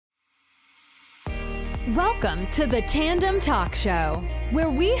Welcome to the Tandem Talk Show, where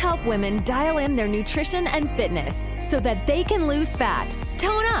we help women dial in their nutrition and fitness so that they can lose fat,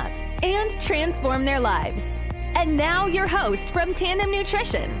 tone up, and transform their lives. And now your host from Tandem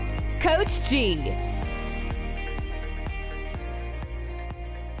Nutrition, Coach G.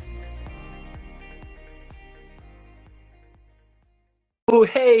 Oh,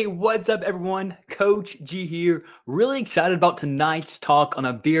 hey, what's up, everyone? Coach G here. Really excited about tonight's talk on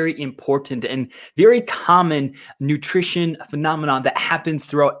a very important and very common nutrition phenomenon that happens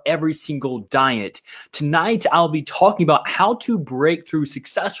throughout every single diet. Tonight, I'll be talking about how to break through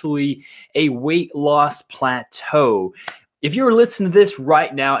successfully a weight loss plateau. If you're listening to this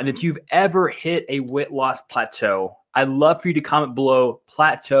right now, and if you've ever hit a weight loss plateau, I'd love for you to comment below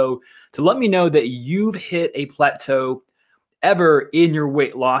plateau to let me know that you've hit a plateau ever in your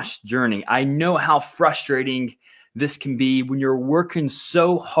weight loss journey. I know how frustrating this can be when you're working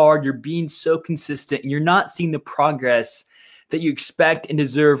so hard, you're being so consistent, and you're not seeing the progress that you expect and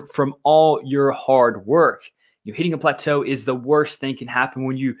deserve from all your hard work. Hitting a plateau is the worst thing can happen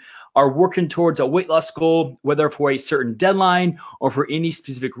when you are working towards a weight loss goal, whether for a certain deadline or for any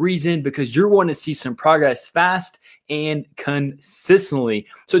specific reason, because you're wanting to see some progress fast and consistently.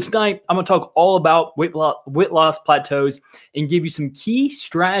 So tonight, I'm going to talk all about weight loss plateaus and give you some key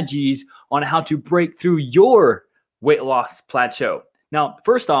strategies on how to break through your weight loss plateau. Now,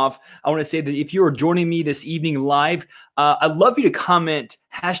 first off, I want to say that if you are joining me this evening live, I'd love you to comment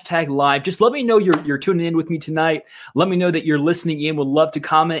 #live. Just let me know you're tuning in with me tonight. Let me know that you're listening in. Would love to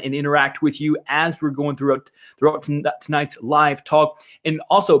comment and interact with you as we're going throughout tonight's live talk. And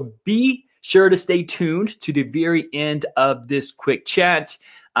also be sure to stay tuned to the very end of this quick chat.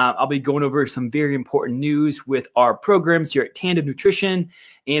 I'll be going over some very important news with our programs here at Tandem Nutrition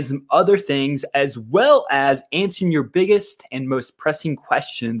and some other things, as well as answering your biggest and most pressing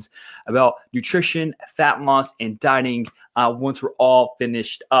questions about nutrition, fat loss, and dieting once we're all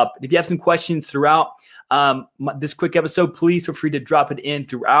finished up. If you have some questions throughout this quick episode, please feel free to drop it in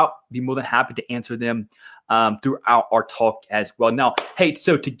throughout. Be more than happy to answer them throughout our talk as well. Now, hey,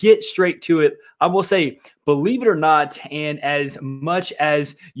 so to get straight to it, I will say, believe it or not, and as much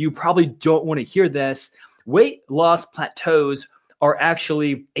as you probably don't want to hear this, weight loss plateaus are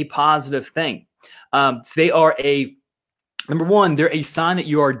actually a positive thing. So they are number one, they're a sign that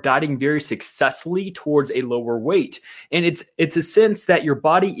you are dieting very successfully towards a lower weight. And it's a sense that your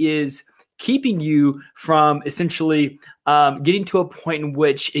body is keeping you from essentially getting to a point in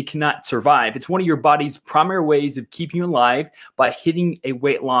which it cannot survive. It's one of your body's primary ways of keeping you alive by hitting a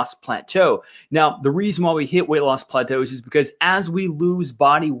weight loss plateau. Now, the reason why we hit weight loss plateaus is because as we lose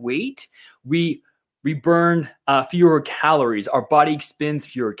body weight, we burn fewer calories. Our body expends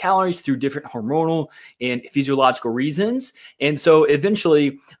fewer calories through different hormonal and physiological reasons. And so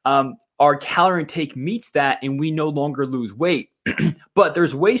eventually our calorie intake meets that and we no longer lose weight. But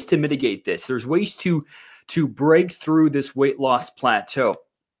there's ways to mitigate this. There's ways to break through this weight loss plateau.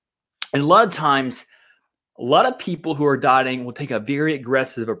 And a lot of times, a lot of people who are dieting will take a very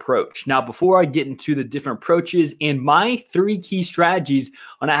aggressive approach. Now, before I get into the different approaches and my 3 key strategies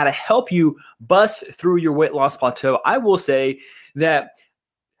on how to help you bust through your weight loss plateau, I will say that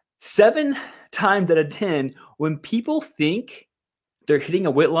 7 times out of 10, when people think they're hitting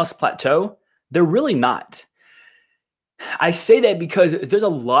a weight loss plateau, they're really not. I say that because there's a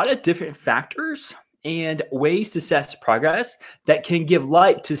lot of different factors and ways to assess progress that can give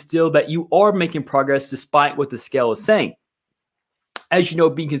light to still that you are making progress despite what the scale is saying. As you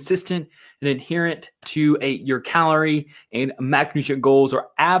know, being consistent and adherent to your calorie and macronutrient goals are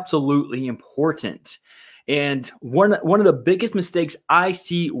absolutely important. And one of the biggest mistakes I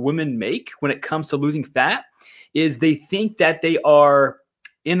see women make when it comes to losing fat is they think that they are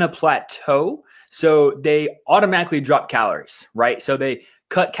in a plateau, so they automatically drop calories, right? So they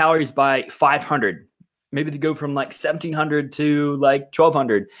cut calories by 500. Maybe they go from like 1,700 to like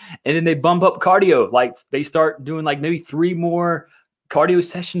 1,200. And then they bump up cardio. Like they start doing like maybe 3 more cardio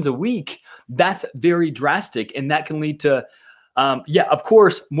sessions a week. That's very drastic. And that can lead to, of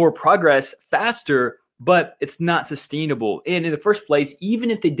course, more progress faster, but it's not sustainable. And in the first place, even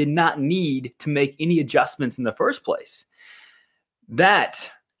if they did not need to make any adjustments in the first place,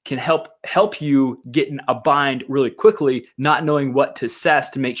 that can help you get in a bind really quickly, not knowing what to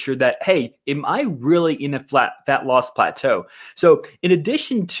assess to make sure that, hey, am I really in a fat loss plateau? So in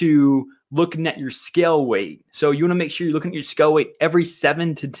addition to looking at your scale weight, so you want to make sure you're looking at your scale weight every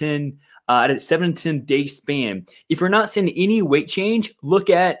 7 to 10 at a 7 to 10 day span. If you're not seeing any weight change, look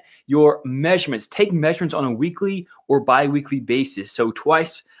at your measurements. Take measurements on a weekly or bi-weekly basis. So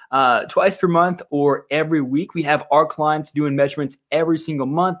twice per month or every week. We have our clients doing measurements every single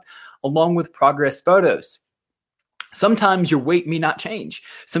month along with progress photos. Sometimes your weight may not change.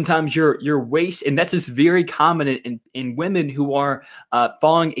 Sometimes your waist, and that's just very common in women who are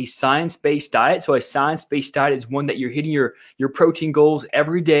following a science-based diet. So a science-based diet is one that you're hitting your protein goals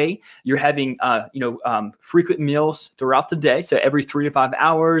every day. You're having frequent meals throughout the day. So every 3 to 5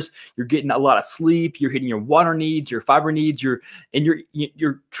 hours, you're getting a lot of sleep. You're hitting your water needs, your fiber needs, you're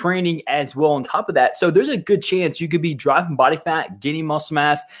training as well on top of that. So there's a good chance you could be dropping body fat, gaining muscle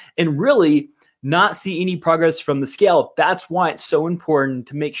mass, and really not see any progress from the scale. That's why it's so important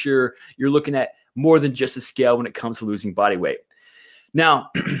to make sure you're looking at more than just a scale when it comes to losing body weight. Now,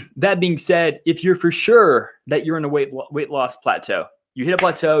 that being said, if you're for sure that you're in a weight loss plateau, you hit a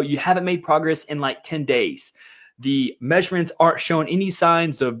plateau, you haven't made progress in like 10 days, the measurements aren't showing any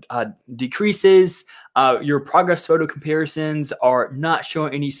signs of decreases, your progress photo comparisons are not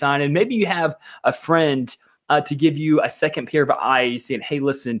showing any sign, and maybe you have a friend to give you a second pair of eyes saying, hey,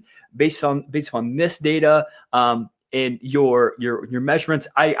 listen, based on this data and your measurements,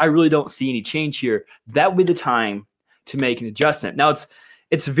 I really don't see any change here. That would be the time to make an adjustment. Now,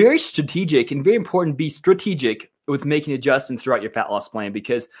 it's very strategic and very important to be strategic with making adjustments throughout your fat loss plan,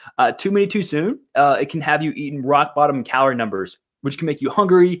 because too many too soon, it can have you eating rock bottom calorie numbers, which can make you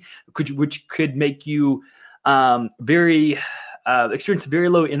hungry, which could make you experience very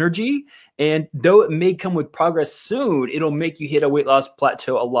low energy. And though it may come with progress soon, it'll make you hit a weight loss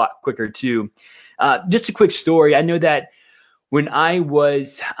plateau a lot quicker too. Just a quick story. I know that when I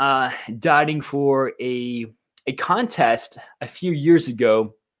was dieting for a contest a few years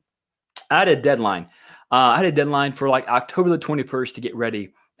ago, I had a deadline. I had a deadline for like October the 21st to get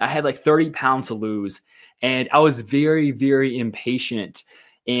ready. I had like 30 pounds to lose, and I was very, very impatient.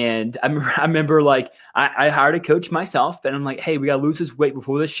 And I remember like I hired a coach myself, and I'm like, hey, we got to lose this weight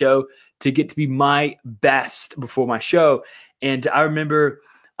before the show to get to be my best before my show. And I remember,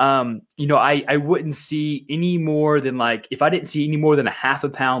 I wouldn't see any more than like, if I didn't see any more than a half a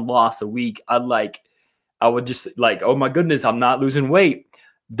pound loss a week, I would just like, oh my goodness, I'm not losing weight.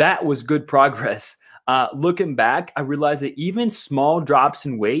 That was good progress. Looking back, I realized that even small drops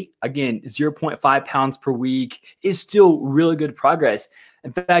in weight, again, 0.5 pounds per week, is still really good progress.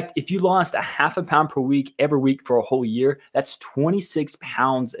 In fact, if you lost a half a pound per week every week for a whole year, that's 26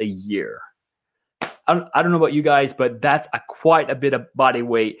 pounds a year. I don't know about you guys, but that's quite a bit of body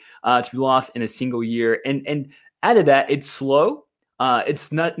weight to be lost in a single year. And out of that, it's slow.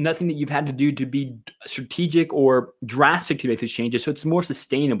 It's nothing that you've had to do to be strategic or drastic to make these changes. So it's more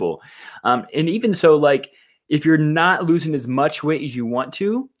sustainable. And even so, like if you're not losing as much weight as you want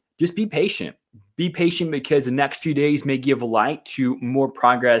to, just be patient. Be patient, because the next few days may give light to more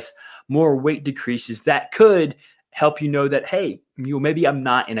progress, more weight decreases that could help you know that, hey, maybe I'm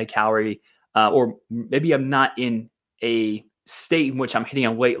not in a calorie or maybe I'm not in a state in which I'm hitting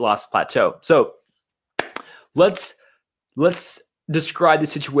a weight loss plateau. So let's describe the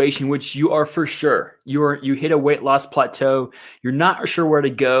situation in which you are for sure. You hit a weight loss plateau. You're not sure where to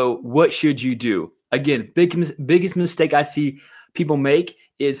go. What should you do? Again, biggest mistake I see people make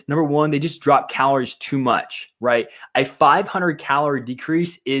is, number one, they just drop calories too much, right? A 500 calorie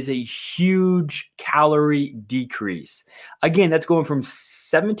decrease is a huge calorie decrease. Again, that's going from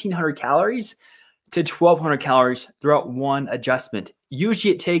 1,700 calories to 1,200 calories throughout one adjustment.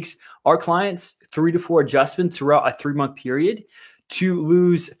 Usually it takes our clients 3 to 4 adjustments throughout a 3-month period to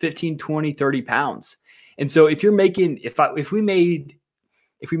lose 15, 20, 30 pounds. And so if you're making, if we made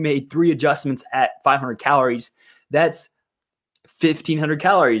 3 adjustments at 500 calories, that's 1,500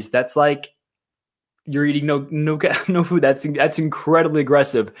 calories. That's like you're eating no food. That's incredibly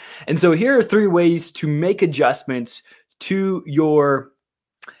aggressive. And so here are 3 ways to make adjustments to your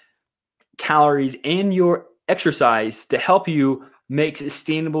calories and your exercise to help you make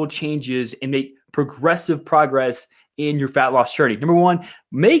sustainable changes and make progressive progress in your fat loss journey. Number 1,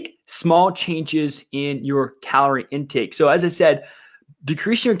 make small changes in your calorie intake. So as I said,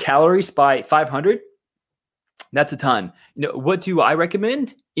 decrease your calories by 500. That's a ton. What do I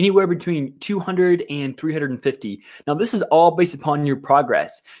recommend? Anywhere between 200 and 350. Now, this is all based upon your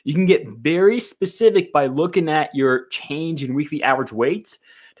progress. You can get very specific by looking at your change in weekly average weights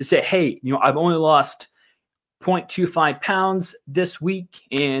to say, hey, I've only lost 0.25 pounds this week,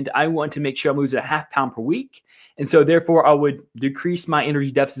 and I want to make sure I'm losing a half pound per week. And so therefore, I would decrease my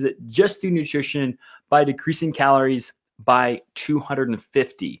energy deficit just through nutrition by decreasing calories by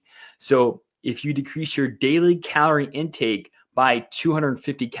 250. So if you decrease your daily calorie intake by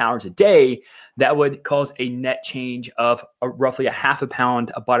 250 calories a day, that would cause a net change of roughly a half a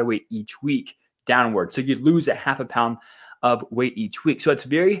pound of body weight each week downward. So you'd lose a half a pound of weight each week. So it's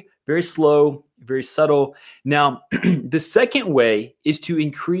very very slow, very subtle. Now, the second way is to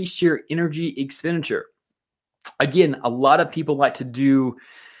increase your energy expenditure. Again, a lot of people like to do,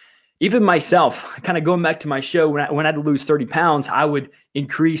 even myself, kind of going back to my show, when I had to lose 30 pounds, I would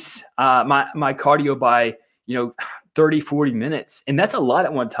increase my cardio by, 30, 40 minutes. And that's a lot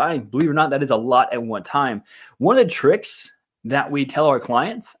at one time. Believe it or not, that is a lot at one time. One of the tricks that we tell our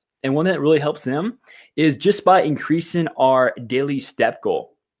clients, and one that really helps them, is just by increasing our daily step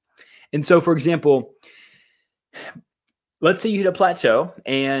goal. And so, for example, let's say you hit a plateau,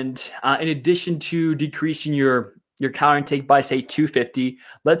 and in addition to decreasing your calorie intake by, say, 250,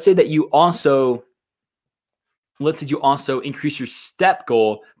 let's say you also increase your step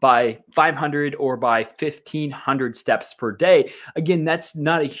goal by 500 or by 1,500 steps per day. Again, that's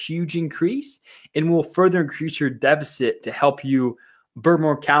not a huge increase, and will further increase your deficit to help you burn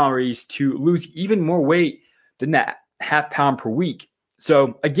more calories to lose even more weight than that half pound per week.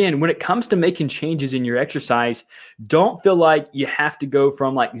 So again, when it comes to making changes in your exercise, don't feel like you have to go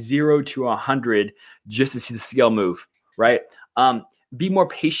from like 0 to 100 just to see the scale move, right? Be more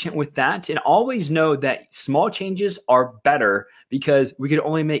patient with that, and always know that small changes are better, because we can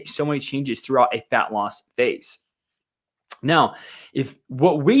only make so many changes throughout a fat loss phase. Now, if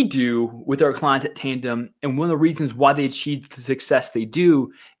what we do with our clients at Tandem, and one of the reasons why they achieve the success they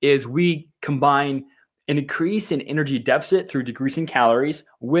do, is we combine an increase in energy deficit through decreasing calories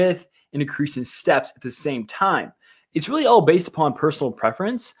with an increase in steps at the same time. It's really all based upon personal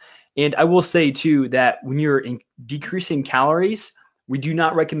preference. And I will say too that when you're decreasing calories, we do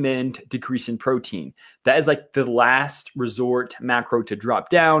not recommend decreasing protein. That is like the last resort macro to drop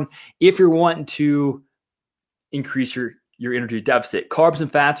down if you're wanting to increase your energy deficit. Carbs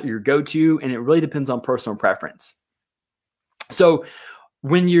and fats are your go-to, and it really depends on personal preference. So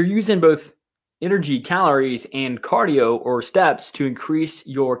when you're using both energy, calories, and cardio or steps to increase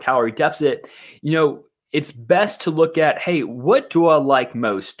your calorie deficit, it's best to look at, hey, what do I like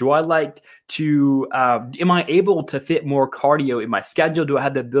most? Do I like to, am I able to fit more cardio in my schedule? Do I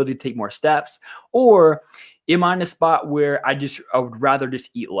have the ability to take more steps? Or am I in a spot where I would rather just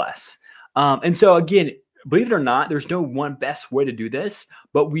eat less? And so again, believe it or not, there's no one best way to do this,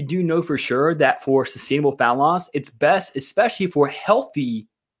 but we do know for sure that for sustainable fat loss, it's best, especially for healthy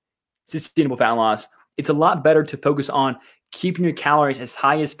sustainable fat loss, it's a lot better to focus on keeping your calories as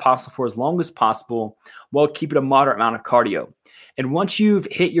high as possible for as long as possible, while keeping a moderate amount of cardio. And once you've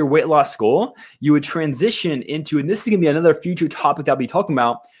hit your weight loss goal, you would transition into, and this is going to be another future topic that I'll be talking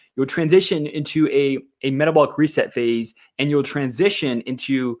about, you'll transition into a metabolic reset phase, and you'll transition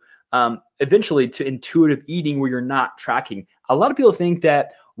into eventually to intuitive eating, where you're not tracking. A lot of people think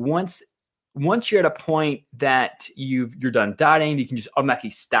that once you're at a point that you're done dieting, you can just automatically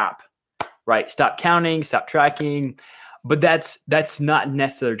stop, right? Stop counting, stop tracking. But that's not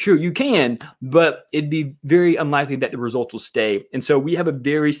necessarily true. You can, but it'd be very unlikely that the results will stay. And so we have a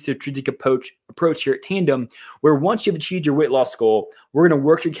very strategic approach here at Tandem, where once you've achieved your weight loss goal, we're going to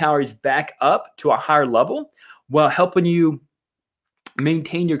work your calories back up to a higher level while helping you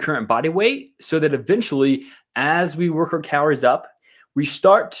maintain your current body weight, so that eventually, as we work our calories up, we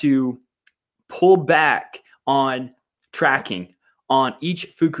start to pull back on tracking on each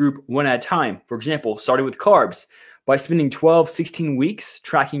food group one at a time. For example, starting with carbs. By spending 12, 16 weeks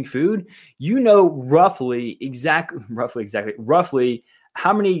tracking food, roughly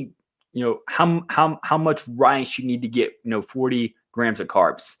how many, how much rice you need to get, 40 grams of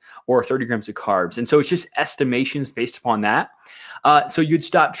carbs or 30 grams of carbs. And so it's just estimations based upon that. So you'd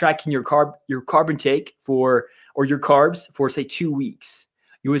stop tracking your carb intake or your carbs for, say, 2 weeks.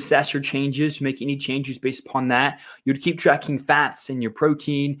 You assess your changes, make any changes based upon that. You'd keep tracking fats and your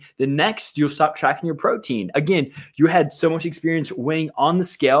protein. The next, you'll stop tracking your protein. Again, you had so much experience weighing on the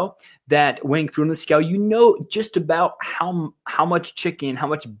scale that weighing food on the scale, just about how much chicken, how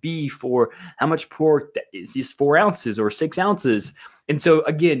much beef, or how much pork is these 4 ounces or 6 ounces. And so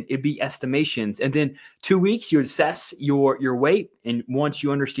again, it'd be estimations. And then 2 weeks, you assess your weight. And once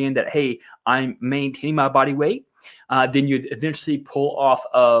you understand that, hey, I'm maintaining my body weight, then you'd eventually pull off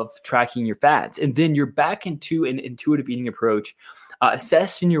of tracking your fats. And then you're back into an intuitive eating approach,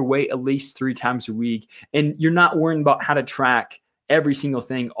 assessing your weight at least 3 times a week. And you're not worrying about how to track every single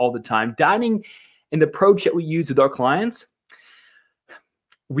thing all the time. Dieting and the approach that we use with our clients,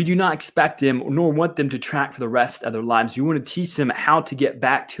 we do not expect them nor want them to track for the rest of their lives. You want to teach them how to get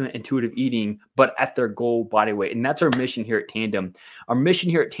back to intuitive eating, but at their goal body weight. And that's our mission here at Tandem. Our mission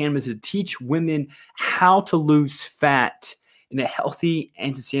here at Tandem is to teach women how to lose fat in a healthy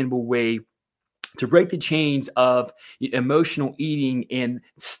and sustainable way, to break the chains of emotional eating and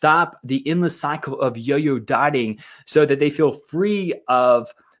stop the endless cycle of yo-yo dieting, so that they feel free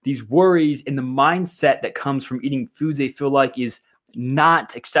of these worries and the mindset that comes from eating foods they feel like is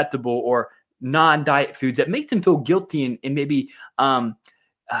not acceptable or non-diet foods that makes them feel guilty and maybe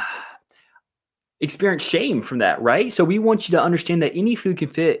experience shame from that, right? So we want you to understand that any food can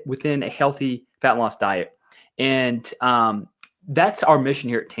fit within a healthy fat loss diet. And that's our mission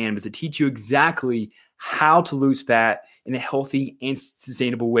here at Tandem, is to teach you exactly how to lose fat in a healthy and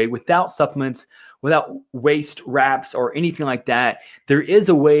sustainable way without supplements, without waist wraps or anything like that. There is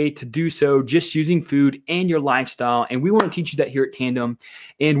a way to do so just using food and your lifestyle. And we want to teach you that here at Tandem.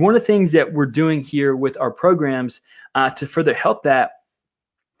 And one of the things that we're doing here with our programs to further help that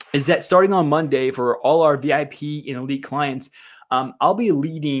is that starting on Monday for all our VIP and elite clients, I'll be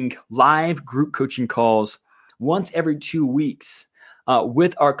leading live group coaching calls once every 2 weeks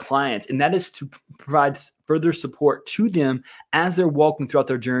with our clients. And that is to provide further support to them as they're walking throughout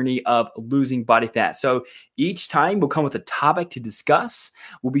their journey of losing body fat. So each time we'll come with a topic to discuss.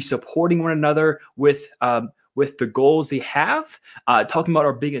 We'll be supporting one another with the goals they have, talking about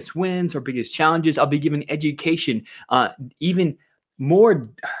our biggest wins, our biggest challenges. I'll be giving education, even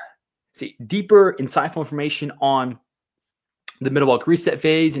more deeper, insightful information on the metabolic reset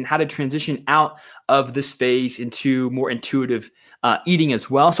phase and how to transition out of this phase into more intuitive eating as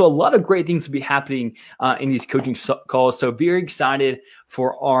well. So a lot of great things will be happening in these coaching calls. So very excited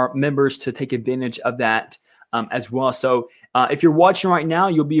for our members to take advantage of that as well. So if you're watching right now,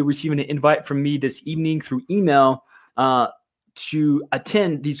 you'll be receiving an invite from me this evening through email to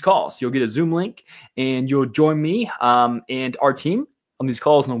attend these calls. You'll get a Zoom link and you'll join me and our team on these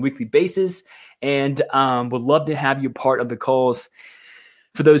calls on a weekly basis. And would love to have you part of the calls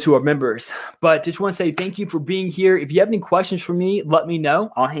for those who are members. But just want to say thank you for being here. If you have any questions for me, let me know.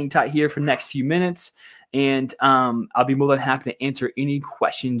 I'll hang tight here for the next few minutes, and I'll be more than happy to answer any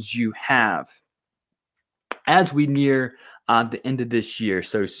questions you have as we near the end of this year.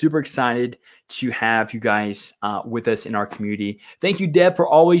 So super excited to have you guys with us in our community. Thank you, Deb, for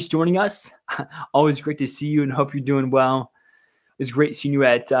always joining us. Always great to see you and hope you're doing well. It was great seeing you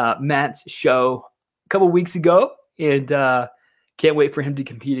at Matt's show a couple of weeks ago, and can't wait for him to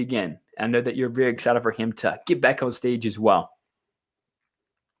compete again. I know that you're very excited for him to get back on stage as well.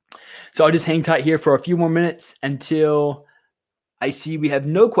 So I'll just hang tight here for a few more minutes until I see we have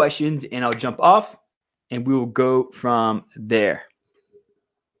no questions, and I'll jump off, and we will go from there.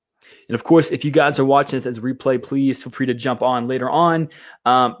 And of course, if you guys are watching this as a replay, please feel free to jump on later on,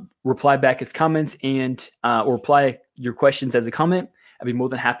 reply back as comments, and or reply your questions as a comment. I'd be more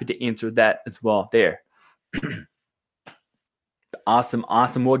than happy to answer that as well there. Awesome.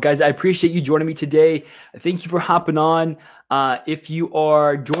 Well, guys, I appreciate you joining me today. Thank you for hopping on. If you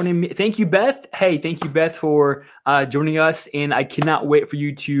are joining me, thank you, Beth. Hey, thank you, Beth, for joining us. And I cannot wait for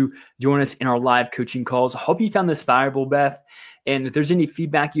you to join us in our live coaching calls. I hope you found this valuable, Beth. And if there's any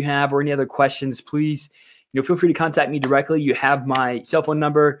feedback you have or any other questions, please, feel free to contact me directly. You have my cell phone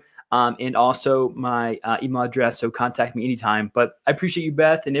number and also my email address, so contact me anytime. But I appreciate you,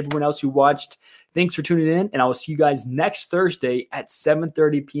 Beth, and everyone else who watched. Thanks for tuning in, and I will see you guys next Thursday at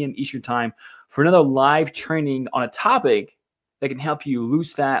 7:30 p.m. Eastern Time for another live training on a topic that can help you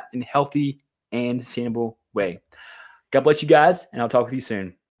lose fat in a healthy and sustainable way. God bless you guys, and I'll talk with you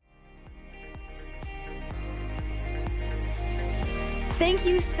soon. Thank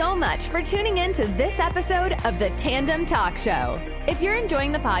you so much for tuning in to this episode of the Tandem Talk Show. If you're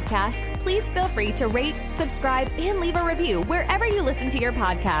enjoying the podcast, please feel free to rate, subscribe, and leave a review wherever you listen to your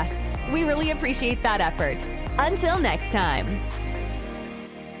podcasts. We really appreciate that effort. Until next time.